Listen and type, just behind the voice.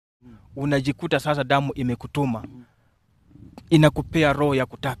unajikuta sasa damu imekutuma, inakupea roho ya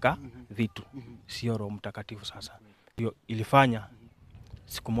kutaka vitu, sio Roho Mtakatifu. Sasa hiyo ilifanya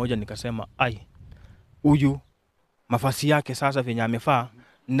siku moja nikasema, ai, huyu mafasi yake sasa venye amefaa,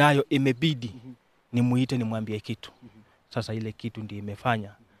 nayo imebidi nimuite nimwambie kitu. Sasa ile kitu ndiyo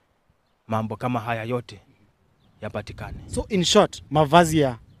imefanya mambo kama haya yote yapatikane. So in short, mavazi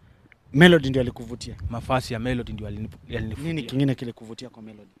ya Melody ndio alikuvutia? Mavazi ya Melody ndio yalinivutia. Nini kingine kilikuvutia kwa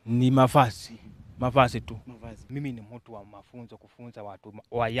Melody? Ni mavazi. Mavazi tu. Mavazi. Mimi ni mtu wa mafunzo, kufunza watu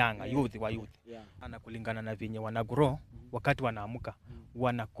wa yanga, youth. Ana kulingana na venye wanagrow, wakati wanaamka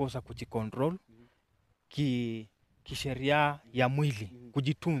wanakosa kujicontrol kisheria ya mwili,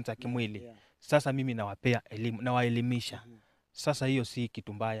 kujitunza kimwili. Sasa mimi nawapea elimu, nawaelimisha. Sasa hiyo si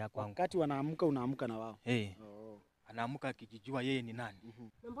kitu mbaya kwangu. Wakati wanaamka unaamka na wao. Anaamka akijijua yeye ni nani.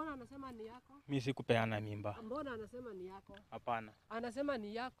 Na mbona anasema ni yako? Mimi sikupeana mimba. Mbona anasema ni yako? Hapana. Anasema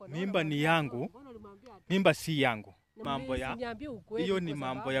ni yako. Mimba ni yangu. Mimba si yangu. Mambo ya hiyo ni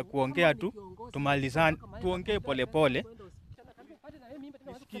mambo ya kuongea tu, tumalizane, tuongee polepole.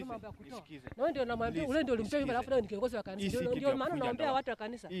 Na ndio namwambia ule ndio ulimtoa mimba, alafu ni kiongozi wa kanisa. Ndio maana naombea watu wa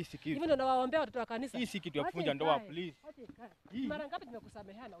kanisa. Hivi ndio nawaombea watoto wa kanisa. Hii si kitu ya kuvunja ndoa, please. Mara ngapi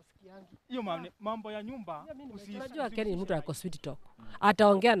nimekusamehana usikiangi? Hiyo mambo ya nyumba. Unajua Ken ni mtu ako sweet talk.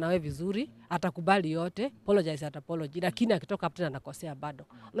 Ataongea nawe vizuri, atakubali yote, apologize apology, lakini akitoka hapo tena anakosea bado.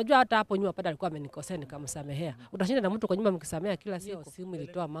 Unajua hata hapo nyuma pale alikuwa amenikosea nikamsamehea. Utashinda na mtu kwa nyumba mkisamehea kila siku. Simu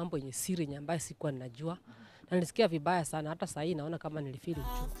ilitoa mambo yenye siri ambayo sikuwa ninajua. Na nilisikia vibaya sana, hata sasa hivi naona kama nilifeel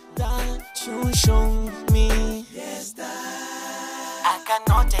uchungu. I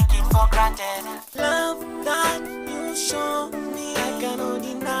cannot take it for granted. Love that you show me, I cannot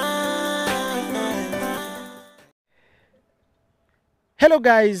deny. Hello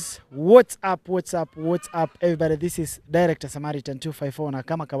guys, what's up everybody? This is Director Samaritan 254 na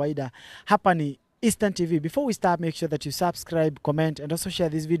kama kawaida hapa ni Eastern TV. Before we start, make sure that you subscribe, comment and also share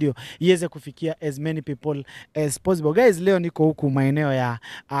this video iweze kufikia as many people as possible. Guys, leo niko huku maeneo ya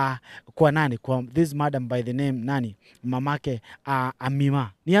kwa nani? Kwa this madam by the name nani? Mamake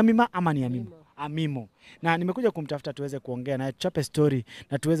Amima. Ni Amima ama ni Amimo? Amimo. Na nimekuja kumtafuta tuweze kuongea na tuchape story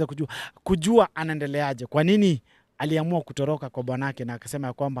na tuweze kujua anaendeleaje. Kwa nini aliamua kutoroka kwa bwanake na akasema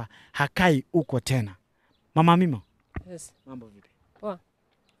ya kwamba hakai uko tena. Mama Amimo. Yes. Mambo vipi? Poa.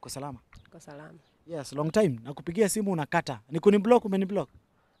 Kwa salama? Kwa salama. Yes, long time. Nakupigia simu unakata. Ni kuniblock, umeniblock?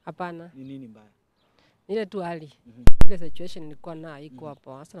 Hapana. Ni nini mbaya? Ile tu hali. Ile situation nilikuwa na iko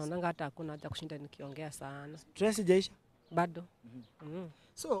hapo. Sasa naona hata hakuna hata kushinda nikiongea sana. Stress jaisha? Bado.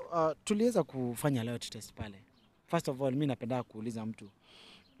 So, tuliweza kufanya leo test pale. First of all, mimi napenda kuuliza mtu.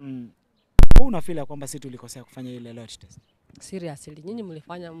 Unafeel kwamba sisi tulikosea kufanya ile leo test? Seriously, nyinyi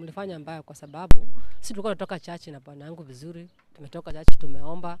mlifanya mbaya kwa sababu sisi tulikuwa tunatoka church na bwana yangu vizuri. Tumetoka church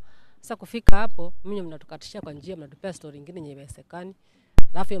tumeomba. Sasa kufika hapo, mimi mnatukatishia kwa njia, mnatupea story nyingine yenye haiwezekani.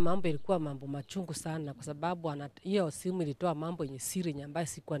 Alafu mambo ilikuwa mambo machungu sana kwa sababu hiyo simu ilitoa mambo yenye siri ambayo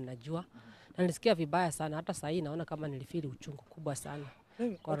sikuwa ninajua. Na nilisikia vibaya sana, hata sasa hivi naona kama nilifeel uchungu kubwa sana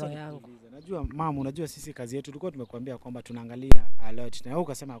kwa roho yangu. Najua mama, unajua sisi kazi yetu tulikuwa tumekuambia kwamba tunaangalia alert na wewe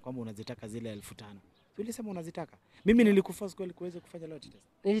ukasema kwamba unazitaka zile 1500. Ulisema unazitaka. Mimi nilikuforce kweli kuweza kufanya alert test.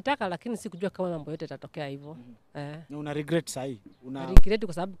 Nilitaka lakini sikujua kama mambo yote yatatokea hivyo. Na una regret sasa hii? Regret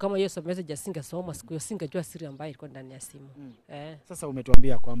kwa sababu kama hiyo message asingesoma siku hiyo singejua siri ambayo ilikuwa ndani ya simu. Sasa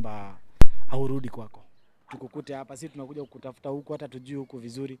umetuambia kwamba haurudi kwako. Tukukute hapa, sisi tunakuja kukutafuta huko, hata tujui huko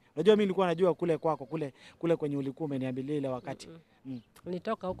vizuri. Unajua mimi nilikuwa najua kule kwako, kule kwenye ulikuwa umeniambilia ile wakati.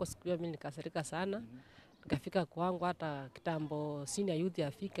 Nilitoka huko siku hiyo mimi nikasirika sana. Nikafika kwangu, hata kitambo senior youth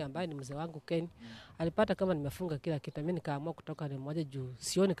afike ambaye ni mzee wangu Ken. Alipata kama nimefunga kila kitu, mimi nikaamua kutoka ni moja juu.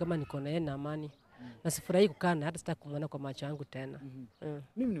 Sioni kama niko na yeye na amani. Na sifurahi kukaa na hata sitaki kumuona kwa macho yangu tena.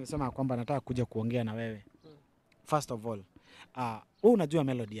 Mimi nimesema kwamba nataka kuja kuongea na wewe. First of all, wewe unajua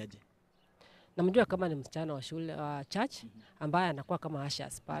Melody aje? Namjua kama ni msichana wa shule wa church ambaye anakuwa kama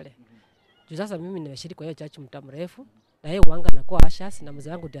ushers pale. Juu sasa mimi nimeshiriki kwa hiyo church muda mrefu na yeye uanga anakuwa ushers na mzee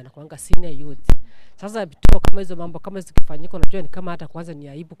wangu ndiye anakuanga senior youth. Sasa vitu kama hizo mambo kama zikifanyika unajua ni kama hata kwanza ni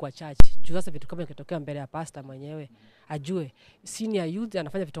aibu kwa church. Juu sasa vitu kama ikitokea mbele ya pastor mwenyewe ajue senior youth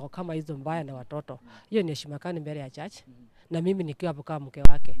anafanya vitu kama hizo mbaya na watoto. Hiyo ni heshima kani mbele ya church na mimi nikiwa hapo kama mke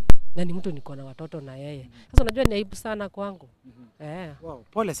wake. Na ni mtu niko na watoto na yeye. Sasa unajua ni aibu sana kwangu. Wow,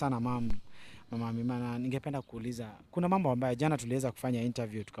 pole sana mama Amima, na ningependa kuuliza kuna mambo ambayo jana tuliweza kufanya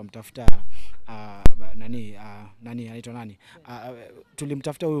interview tukamtafuta nani anaitwa nani?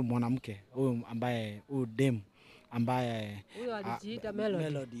 Tulimtafuta huyu mwanamke, huyu ambaye huyu dem ambaye Huyo alijiita Melody.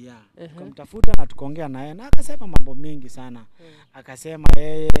 Melody ya. Tukamtafuta na tukaongea naye na akasema mambo mengi sana. Akasema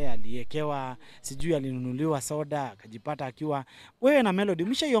yeye aliekewa, sijui alinunuliwa soda, akajipata akiwa. Wewe na Melody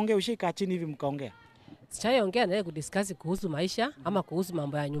mshaiongea, ushaikaa chini hivi mkaongea? Sijaongea naye kudiscuss kuhusu maisha ama kuhusu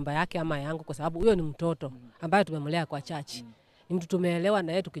mambo ya nyumba yake ama yangu, kwa sababu huyo ni mtoto ambaye tumemlea kwa church. Ni mtu tumeelewa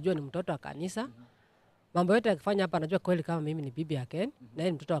na yeye tukijua ni mtoto wa kanisa. Mambo yote akifanya hapa anajua kweli kama mimi ni bibi yake na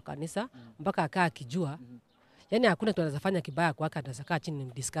yeye ni mtoto wa kanisa, mpaka akaa akijua. Yaani hakuna kitu anaweza fanya kibaya kwake, ataweza kaa chini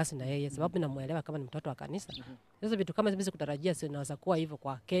ni discuss na yeye sababu ninamuelewa kama ni mtoto wa kanisa. Sasa vitu kama hivi kutarajia sio inaweza kuwa hivyo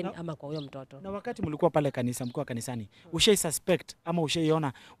kwa Ken ama kwa huyo mtoto. Na wakati mlikuwa pale kanisa, mlikuwa kanisani, ushai suspect ama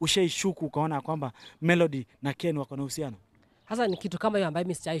ushaiona, ushaishuku ukaona kwamba Melody na Ken wako na uhusiano? Hasa ni kitu kama hiyo ambaye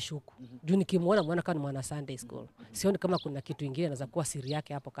mimi sijaishuku. Juu nikimuona kama ni mwana Sunday school. Sioni kama kuna kitu kingine inaweza kuwa siri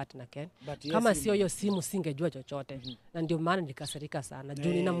yake hapo kati na Ken. Kama sio hiyo simu singejua chochote. Na ndio maana nilikasirika sana.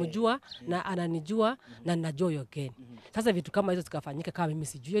 Juu ninamjua na ananijua na ninajua hiyo Ken. Sasa vitu kama hizo zikafanyika kama mimi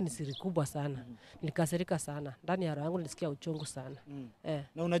sijui, ni siri kubwa sana. Nilikasirika sana. Ndani ya roho yangu nilisikia uchungu sana.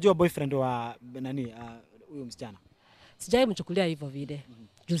 Na unajua boyfriend wa nani huyo msichana? Sijai mchukulia hivyo vile.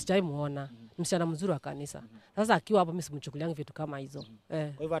 Juu sijai muona. Msichana mzuri wa kanisa. Sasa akiwa hapo mimi simchukuliangi vitu kama hizo. Kwa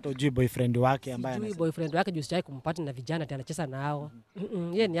hivyo hata ujui boyfriend wake ambaye anasema. Ujui boyfriend wake juu sijai kumpata na vijana ati anacheza nao.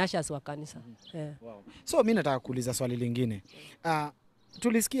 Yeye ni ashas wa kanisa. Wow. So mimi nataka kuuliza swali lingine.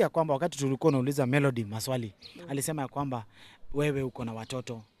 Tulisikia kwamba wakati tulikuwa tunauliza Melody maswali, alisema ya kwamba wewe uko na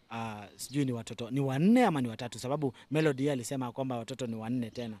watoto. Sijui ni watoto ni 4 ama ni 3, sababu Melody alisema kwamba watoto ni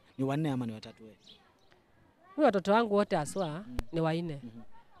 4 tena. Ni 4 ama ni 3 wewe? Mimi watoto wangu wote aswa ni 4.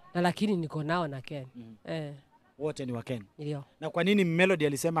 Na lakini niko nao na Ken. Wote ni wa Ken. Ndio. Na kwa nini Melody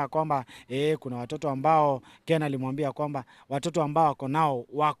alisema kwamba kuna watoto ambao Ken alimwambia kwamba watoto ambao wako nao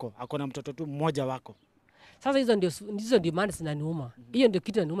wako, hakuna mtoto tu mmoja wako? Sasa hizo ndio maana zinaniuma. Hiyo ndio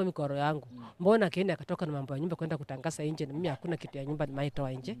kitu inaniuma mikoro yangu. Mbona Ken akatoka na mambo ya nyumba kwenda kutangaza nje na mimi hakuna kitu ya nyumba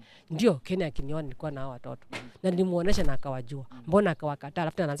nimeitoa nje? Ndio Ken akiniona nilikuwa na hao watoto. Na nilimuonesha na akawajua. Mbona akawakataa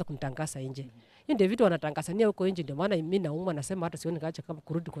alafu anaanza kunitangaza nje? Hiyo ndio vitu wanatangazania huko nje, ndio maana mimi naumwa nasema hata sioni kaacha kama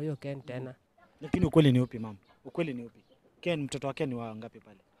kurudi kwa hiyo Ken tena. Lakini ukweli ni upi mama? Ukweli ni upi? Ken, mtoto wake ni wa ngapi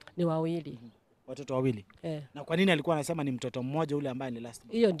pale? Ni 2. Watoto 2? Na kwa nini alikuwa anasema ni mtoto mmoja ule ambaye ni last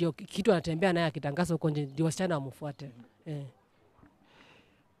born? Hiyo ndio kitu anatembea naye akitangaza huko nje, ndio wasichana wamfuate.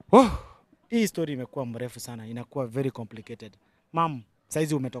 Hii story imekuwa mrefu sana, inakuwa very complicated. Mam,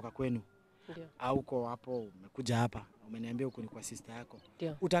 saizi umetoka kwenu. Ndio. Uko hapo umekuja hapa. Umeniambia huko ni kwa sister yako.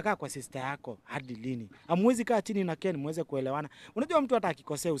 Ndio. Utakaa kwa sister yako hadi lini? Hamwezi kaa chini na Ken muweze kuelewana. Unajua mtu hata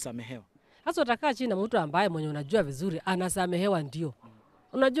akikosea usamehewa. Sasa utakaa chini na mtu ambaye mwenye unajua vizuri anasamehewa ndio.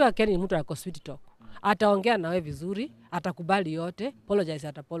 Unajua Ken ni mtu ako sweet talk. Ataongea na wewe vizuri, atakubali yote, apologize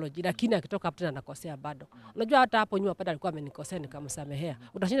apology, lakini akitoka hapo tena anakosea bado. Unajua hata hapo nyuma pale alikuwa amenikosea nikamsamehea.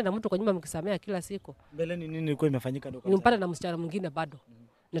 Utashinda na mtu kwa nyumba mkisamehea kila siku. Mbeleni nini ilikuwa imefanyika ndio? Nimpata na msichana mwingine bado.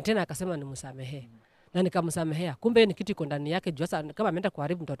 Na tena akasema nimsamehee. Na nikamsamehea. Kumbe ni kitu iko ndani yake. Juu sasa kama ameenda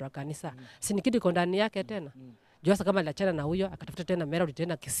kuharibu mtoto wa kanisa, si ni kitu iko ndani yake tena. Juu sasa kama aliachana na huyo, akatafuta tena Melody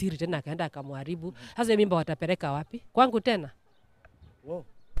tena kisiri tena akaenda akamharibu. Sasa mimba watapeleka wapi? Kwangu tena.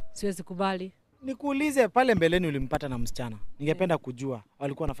 Siwezi kubali. Nikuulize, pale mbeleni ulimpata na msichana. Ningependa kujua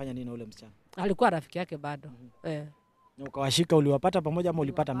walikuwa wanafanya nini na ule msichana. Alikuwa rafiki yake bado. Na ukawashika, uliwapata pamoja ama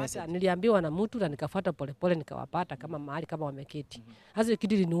ulipata message? Niliambiwa na mtu na nikafuata polepole nikawapata kama mahali kama wameketi. Sasa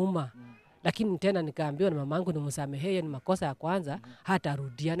kitu liniuma. Lakini tena nikaambiwa na mamangu nimsamehee, ni makosa ya kwanza,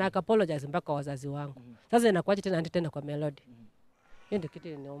 hatarudia, na akapologize mpaka wazazi wangu. Sasa inakuaje tena kwa Melody? Hiyo ndio kitu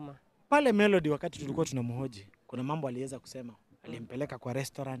liniuma. Pale Melody wakati tulikuwa tunamhoji, kuna mambo aliweza kusema. Alimpeleka kwa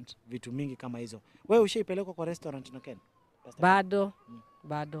restaurant, vitu mingi kama hizo. Wewe ushaipelekwa kwa restaurant na Ken?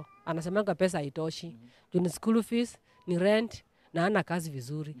 Bado. Anasemanga pesa haitoshi. Ni school fees, ni rent na ana kazi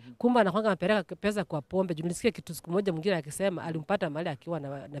vizuri. Kumbe anakwanga anapeleka pesa kwa pombe. Nilisikia kitu siku moja mwingine akisema alimpata mahali akiwa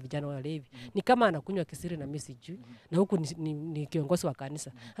na vijana walevi. Ni kama anakunywa kisiri na mimi sijui. Na huku ni kiongozi wa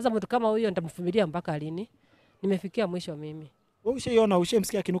kanisa. Sasa mtu kama huyo nitamvumilia mpaka lini? Nimefikia mwisho mimi. Wewe ushaiona,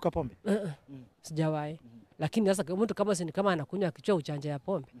 ushaimsikia akinuka pombe? Sijawahi. Lakini sasa mtu kama si kama anakunywa akichua uchanja ya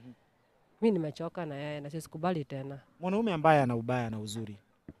pombe. Mimi nimechoka na yeye na sisikubali tena. Mwanaume ambaye ana ubaya na uzuri.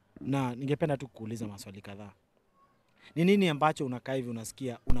 Na ningependa tu kuuliza maswali kadhaa. Ni nini ambacho unakaa hivi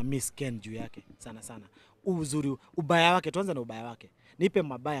unasikia una miss Ken juu yake sana sana? Uzuri, ubaya wake, tuanze na ubaya wake. Nipe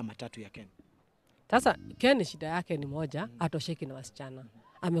mabaya 3 ya Ken. Sasa Ken shida yake ni moja, atosheki na wasichana.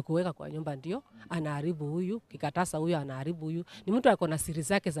 Amekuweka kwa nyumba ndio, anaharibu huyu, kikatasa huyu anaharibu huyu. Ni mtu ako na siri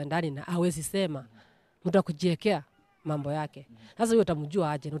zake za ndani na hawezi sema. Mtu akujiekea mambo yake. Sasa huyo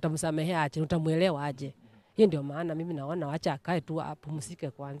utamjua aje, utamsamehea aje, utamuelewa aje? Hiyo ndio maana mimi naona acha akae tu apumzike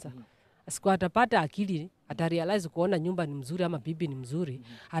kwanza. Siku atapata akili, atarealize kuona nyumba ni mzuri ama bibi ni mzuri,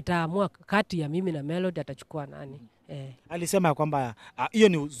 ataamua kati ya mimi na Melody atachukua nani. Alisema ya kwamba hiyo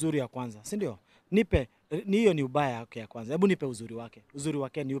ni uzuri ya kwanza, si ndio? Nipe ni hiyo ni ubaya wake ya kwanza. Hebu nipe uzuri wake. Uzuri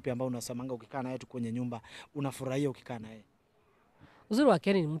wake ni upi ambao unasemanga ukikaa naye tu kwenye nyumba unafurahia ukikaa naye? Uzuri wa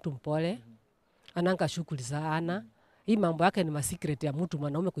Ken ni mtu mpole, ananga shughuli sana. Hii mambo yake ni secret ya mtu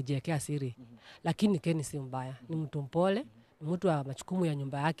mwanaume kujiwekea siri. Lakini Ken si mbaya, ni mtu mpole, ni mtu wa majukumu ya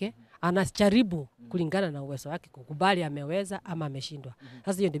nyumba yake, anajaribu kulingana na uwezo wake kukubali ameweza ama ameshindwa.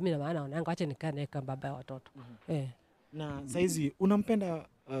 Sasa hiyo ndio mimi na maana naonanga acha nikae naye kama baba ya watoto. Na saizi unampenda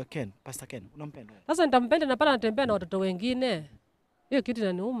Ken, Pastor Ken, unampenda? Sasa nitampenda na pala natembea na watoto wengine. Hiyo kitu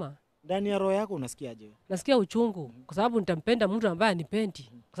inaniuma. Ndani ya roho yako unasikiaje? Nasikia uchungu kwa sababu nitampenda mtu ambaye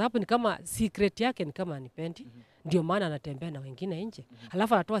anipendi. Kwa sababu ni kama secret yake ni kama anipendi. Ndio maana anatembea na wengine nje.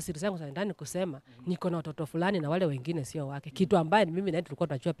 Alafu anatoa siri zangu za ndani kusema niko na watoto fulani na wale wengine sio wake. Kitu ambaye ni mimi na yeye tulikuwa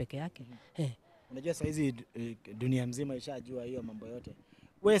tunajua peke yake. Unajua saizi dunia mzima ishajua hiyo mambo yote.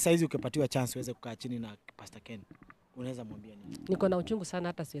 Wewe saizi ukipatiwa chance uweze kukaa chini na Pastor Ken, unaweza mwambia nini? Niko na uchungu sana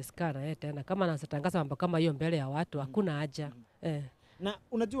hata siwezi kaa na yeye tena. Kama anatangaza mambo kama hiyo mbele ya watu hakuna haja. Na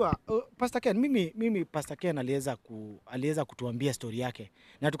unajua Pastor Ken, mimi Pastor Ken aliweza kutuambia story yake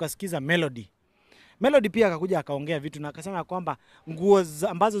na tukasikiza Melody. Melody pia akakuja akaongea vitu na akasema kwamba nguo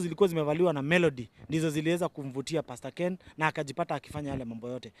ambazo zilikuwa zimevaliwa na Melody ndizo ziliweza kumvutia Pastor Ken na akajipata akifanya yale mambo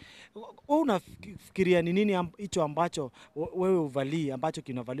yote. Wewe unafikiria ni nini hicho ambacho wewe uvalii ambacho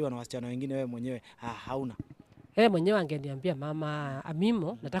kinavaliwa na wasichana wengine wewe mwenyewe hauna? Mwenyewe angeniambia mama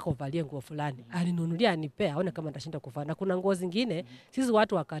Amimo nataka uvalie nguo fulani. Alinunulia anipea aone kama nitashinda kuvaa. Na kuna nguo zingine sisi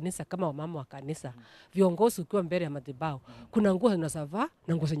watu wa kanisa kama wamama wa kanisa viongozi ukiwa mbele ya madhabahu kuna nguo zinazovaa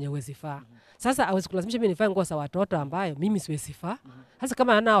na nguo zenye huwezi vaa. Sasa hawezi kulazimisha mimi nivae nguo za watoto ambayo mimi siwezi vaa. Sasa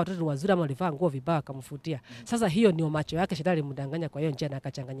kama ana watoto wazuri ama walivaa nguo vibaya akamfutia. Sasa hiyo ndio macho yake shetani alimdanganya kwa hiyo njia na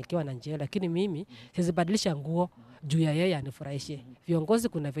akachanganyikiwa na njia, lakini mimi siwezi badilisha nguo juu ya yeye anifurahishe. Viongozi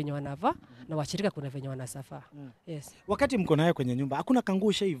kuna venye wanavaa na washirika kuna venye wanasafaa. Yes. Wakati mko naye kwenye nyumba, hakuna kanguo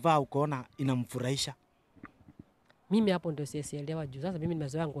ushaivaa ukaona inamfurahisha? Mimi hapo ndio sielewa juu sasa mimi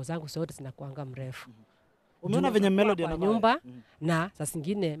nimezoea nguo zangu zote zinakuanga mrefu. Umeona venye Melody anavaa nyumba na saa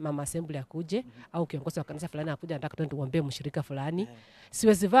zingine mama assembly akuje au kiongozi wa kanisa fulani akuja anataka twende tuombe mshirika fulani.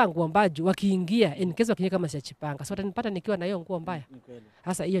 Siwezi vaa nguo ambazo wakiingia in case wakiingia kama sijachipanga. So watanipata nikiwa na hiyo nguo mbaya.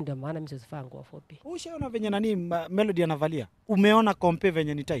 Sasa hiyo ndio maana mimi siwezi vaa nguo fupi. Ushaona venye nani Melody anavalia? Umeona kompe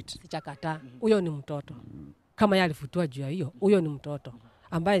venye ni tight? Sichakataa. Huyo ni mtoto. Kama yeye alifutua juu ya hiyo, huyo ni mtoto.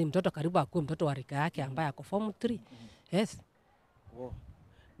 Ambaye ni mtoto karibu akuwe mtoto wa rika yake ambaye ako form 3. Yes. Wow.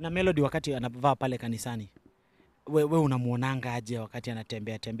 Na Melody wakati anavaa pale kanisani, wewe unamuonanga aje wakati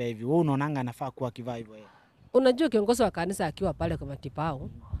anatembea hivi? Wewe unaonanga anafaa kuwa akivaa hivyo yeye? Unajua kiongozi wa kanisa akiwa pale kwa matipao,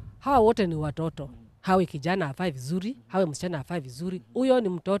 hawa wote ni watoto. Hawe kijana avae vizuri, hawe msichana avae vizuri. Huyo ni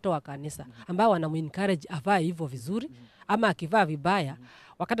mtoto wa kanisa ambao wanamuencourage avae hivyo vizuri, ama akivaa vibaya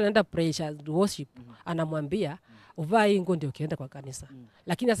wakati anaenda praise worship anamwambia uvae hii nguo ndio ukienda kwa kanisa.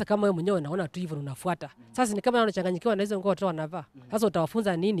 Lakini sasa kama wewe mwenyewe unaona tu hivyo unafuata. Sasa ni kama unachanganyikiwa na hizo nguo watu wanavaa. Sasa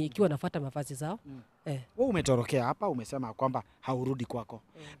utawafunza nini ikiwa unafuata mavazi zao? Wewe umetorokea hapa umesema kwamba haurudi kwako.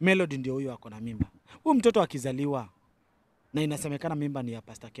 Melody ndio huyo ako na mimba. Huyu mtoto akizaliwa na inasemekana mimba ni ya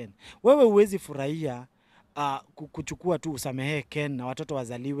Pastor Ken, wewe uwezi furahia kuchukua tu usamehe Ken na watoto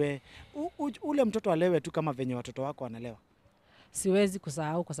wazaliwe ule mtoto alewe tu kama venye watoto wako wanalewa? Siwezi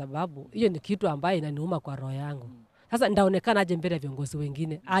kusahau kwa sababu hiyo ni kitu ambaye inaniuma kwa roho yangu. Sasa ndaonekana aje mbele ya viongozi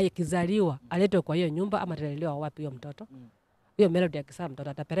wengine akizaliwa aletwe kwa hiyo nyumba ama atalelewa wapi huyo mtoto? Huyo Melody akizaa mtoto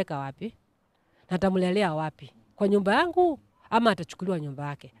atapeleka wapi? Na atamlelea wapi? Kwa nyumba yangu ama atachukuliwa nyumba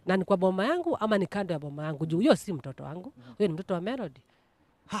yake? Na ni kwa boma yangu ama ni kando ya boma yangu? Juu huyo si mtoto wangu. Huyo ni mtoto wa Melody.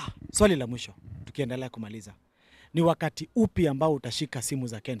 Swali la mwisho tukiendelea kumaliza. Ni wakati upi ambao utashika simu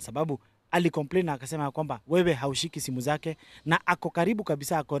za Ken? Sababu alicomplain na akasema kwamba wewe haushiki simu zake na ako karibu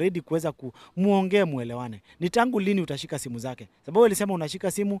kabisa, ako ready kuweza kumuongea muelewane. Ni tangu lini utashika simu zake? Sababu alisema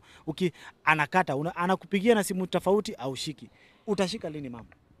unashika simu anakata, anakupigia na simu tofauti au shiki. Utashika lini mama?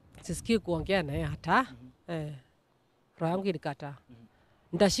 Sisikii kuongea na yeye hata. Roho yangu ilikataa.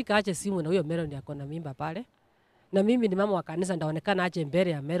 Nitashika aje simu na huyo Melody ako na mimba pale? Na mimi ni mama wa kanisa, ndaonekana aje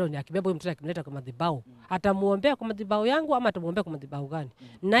mbele ya Melody akibeba huyo mtoto akimleta kwa madhabahu? Atamuombea kwa madhabahu yangu ama atamuombea kwa madhabahu gani?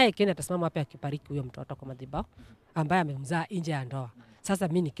 Naye Ken atasimama hapa akibariki huyo mtoto kwa madhabahu ambaye amemzaa nje ya ndoa. Sasa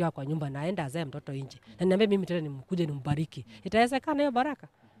mimi nikiwa kwa nyumba naenda azae mtoto nje. Na niambie mimi tena nimkuje nimbariki. Itawezekana hiyo baraka?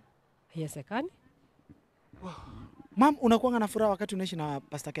 Haiwezekani. Mam, unakuwa na furaha wakati unaishi na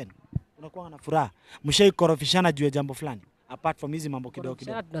Pastor Ken? Unakuwa na furaha? Mshaikorofishana juu ya jambo fulani? Apart from hizi mambo kidogo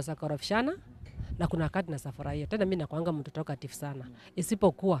kidogo. Tunasakorofishana na kuna wakati nasafurahia. Tena mimi nakuanga mtoto katifu sana.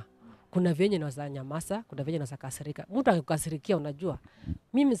 Isipokuwa kuna venye naweza nyamaza, kuna venye naweza kasirika. Mtu akikasirikia, unajua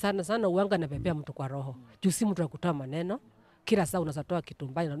mimi sana uanga napepea mtu kwa roho. Juu si mtu akutoa maneno kila saa unazatoa kitu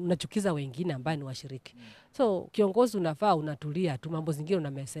mbaya, unachukiza wengine ambao ni washiriki. So kiongozi unafaa unatulia tu, mambo zingine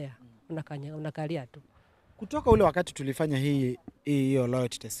unamesea, unakalia tu. Kutoka ule wakati tulifanya hiyo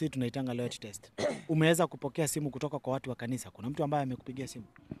loyalty test, si tunaitanga loyalty test. Umeweza kupokea simu kutoka kwa watu wa kanisa? Kuna mtu ambaye amekupigia simu?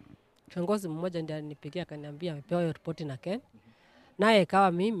 Kiongozi mmoja ndiye alinipigia akaniambia amepewa hiyo ripoti na Ken. Naye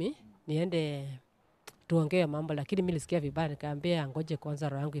ikawa mimi niende tuongee mambo, lakini mimi nilisikia vibaya, nikaambia ngoje kwanza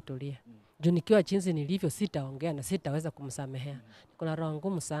roho yangu itulie. Juu nikiwa chinzi nilivyo sitaongea na sitaweza kumsamehea. Kuna roho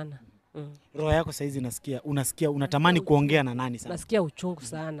ngumu sana. Roho yako saizi unasikia unatamani kuongea na nani sana? Nasikia uchungu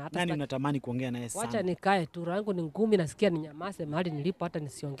sana. Hata nani unatamani kuongea naye sana? Wacha nikae tu, roho yangu ni ngumi, nasikia ninyamaze mahali nilipo, hata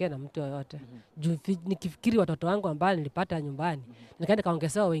nisiongee na mtu yoyote. Juu nikifikiri watoto wangu ambao nilipata nyumbani, nikaenda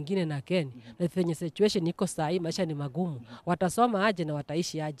kaongezewa wengine na Ken. Na penye situation iko saa hii, maisha ni magumu. Watasoma aje na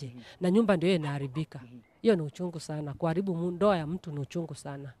wataishi aje? Na nyumba ndio inaharibika. Hiyo ni uchungu sana. Kuharibu ndoa ya mtu ni uchungu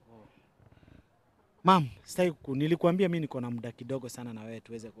sana. Mam, nilikuambia mimi niko na muda kidogo sana na wewe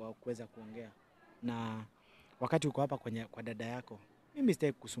tuweze kuweza kuongea. Na wakati uko hapa kwa dada yako, mimi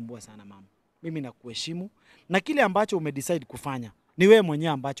sitaki kukusumbua sana mama. Mimi nakuheshimu na kile ambacho umedecide kufanya ni wewe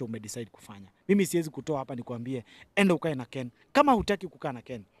mwenyewe ambacho umedecide kufanya. Mimi siwezi kutoa hapa nikwambie enda ukae na Ken. Kama hutaki kukaa na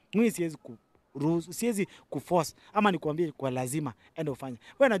Ken, mimi siwezi kuforce ama nikwambie kwa lazima enda ufanye.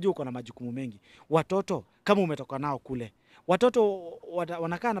 Wewe najua uko na majukumu mengi. Watoto kama umetoka nao kule, watoto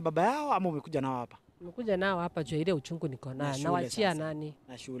wanakaa na baba yao ama umekuja nao hapa? Nimekuja nao hapa juu ile uchungu niko nayo. Na wachia nani?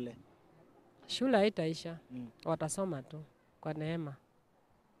 Na shule. Shule haitaisha. Watasoma tu kwa neema.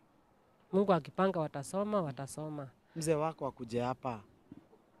 Mungu akipanga watasoma. Mzee wako akuje hapa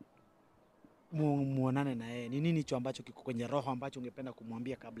muonane na yeye. Ni nini hicho ambacho kiko kwenye roho ambacho ungependa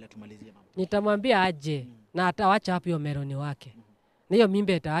kumwambia kabla tumalizie mama? Nitamwambia aje na atawacha wapi meroni wake. Na hiyo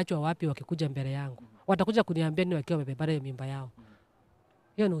mimba itaachwa wapi wakikuja mbele yangu? Watakuja kuniambia ni wakiwa wamebeba hiyo mimba yao.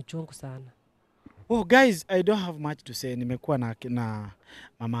 Hiyo ni uchungu sana. Oh guys, I don't have much to say. Nimekuwa na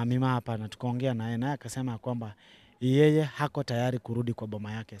mama Mima hapa na tukaongea naye akasema kwamba yeye hako tayari kurudi kwa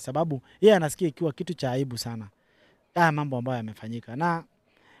boma yake. Sababu yeye anasikia ikiwa kitu cha aibu sana. Mambo ambayo yamefanyika. Na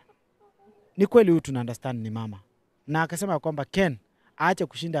ni kweli huyu tuna understand ni mama. Na akasema kwamba Ken aache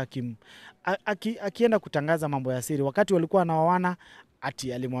kushinda akienda kutangaza mambo ya siri. Wakati walikuwa wanaoana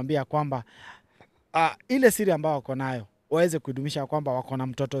alimwambia kwamba ile siri ambayo wako nayo waweze kuidumisha kwamba wako na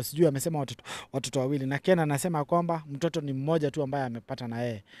mtoto, sijui amesema watoto wawili, na Ken anasema kwamba mtoto ni mmoja tu ambaye amepata na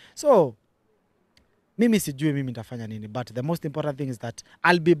yeye. So mimi sijui mimi nitafanya nini, but the most important thing is that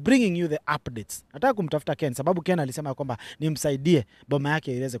I'll be bringing you the updates. Nataka kumtafuta Ken sababu Ken alisema kwamba nimsaidie boma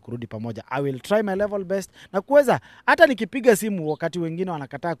yake iweze kurudi pamoja. I will try my level best na kuweza hata nikipiga simu wakati wengine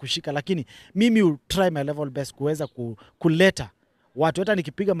wanakataa kushika, lakini mimi will try my level best kuweza kuleta watu. Hata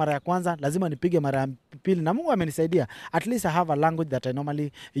nikipiga mara ya kwanza lazima nipige mara ya pili, na Mungu amenisaidia. At least I have a language that I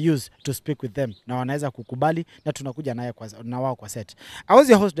normally use to speak with them, na wanaweza kukubali na tunakuja na wao kwa set. I was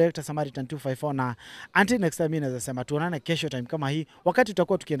your host director Samaritan 254, na until next time mimi naweza sema tuonane kesho time kama hii, wakati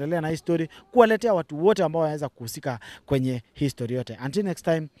tutakuwa tukiendelea na hii story, kuwaletea watu wote ambao wanaweza kuhusika kwenye hii story yote. Until next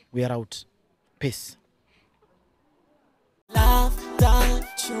time, we are out. Peace. Love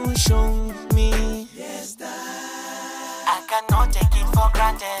that you show me, yes, I cannot take it for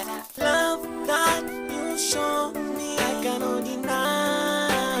granted. Love that you show me, I cannot deny.